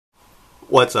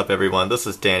What's up everyone, this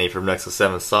is Danny from Nexus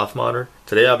 7 softModder.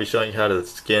 Today I'll be showing you how to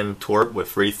skin TWRP with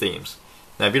free themes.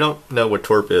 Now if you don't know what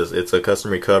TWRP is, it's a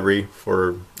custom recovery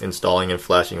for installing and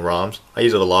flashing ROMs. I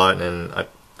use it a lot and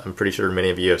I'm pretty sure many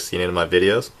of you have seen it in my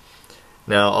videos.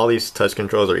 Now all these touch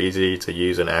controls are easy to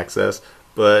use and access,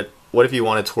 but what if you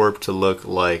wanted TWRP to look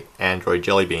like Android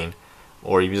Jelly Bean,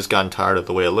 or you've just gotten tired of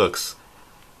the way it looks?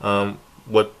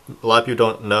 What a lot of people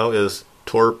don't know is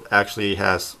TWRP actually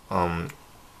has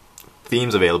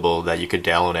themes available that you could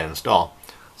download and install.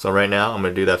 So right now I'm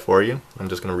going to do that for you. I'm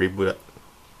just going to reboot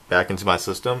back into my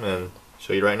system and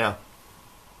show you right now.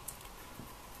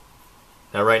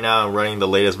 Now right now I'm running the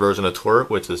latest version of TWRP,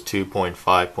 which is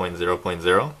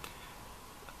 2.5.0.0.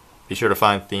 Be sure to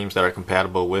find themes that are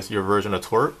compatible with your version of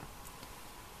TWRP.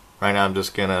 Right now I'm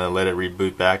just going to let it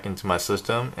reboot back into my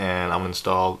system and I'm going to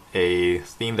install a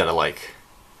theme that I like.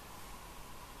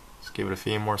 Just give it a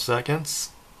few more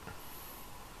seconds.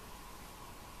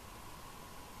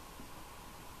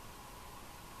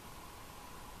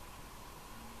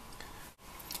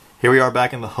 Here we are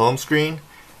back in the home screen.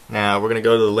 Now we're going to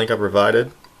go to the link I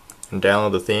provided and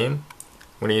download the theme.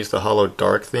 I'm going to use the Hollow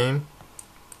Dark theme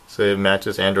so it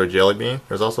matches Android Jelly Bean.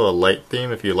 There's also a light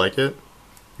theme if you like it.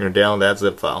 You're going to download that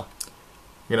zip file.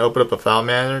 You're going to open up a file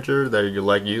manager that you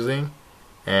like using,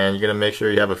 and you're going to make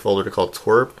sure you have a folder called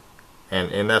TWRP,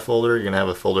 and in that folder you're going to have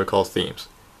a folder called themes.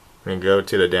 We're going to go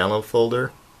to the download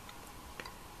folder.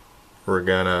 We're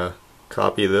going to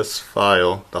copy this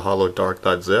file, the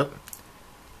hollowdark.zip.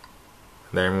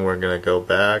 Then we're going to go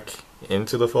back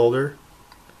into the folder,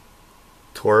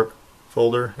 TWRP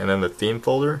folder, and then the theme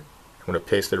folder. I'm going to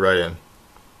paste it right in. I'm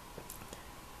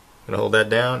going to hold that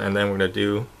down, and then we're going to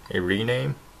do a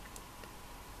rename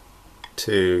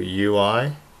to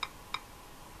UI.zip.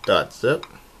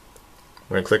 We're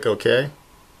going to click OK.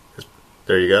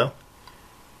 There you go.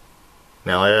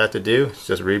 Now all you have to do is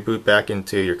just reboot back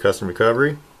into your custom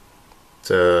recovery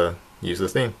to use the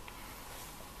theme.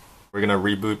 We're going to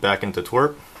reboot back into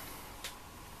TWRP.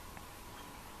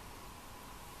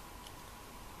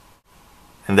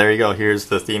 And there you go, here's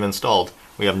the theme installed.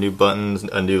 We have new buttons,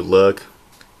 a new look,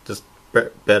 just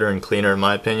better and cleaner in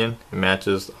my opinion. It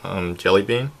matches Jelly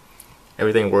Bean.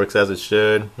 Everything works as it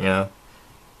should, you know.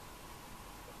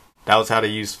 That was how to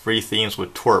use free themes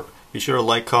with TWRP. Be sure to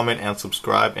like, comment, and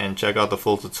subscribe, and check out the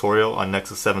full tutorial on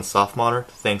Nexus 7 softModder.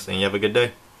 Thanks, and you have a good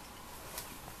day.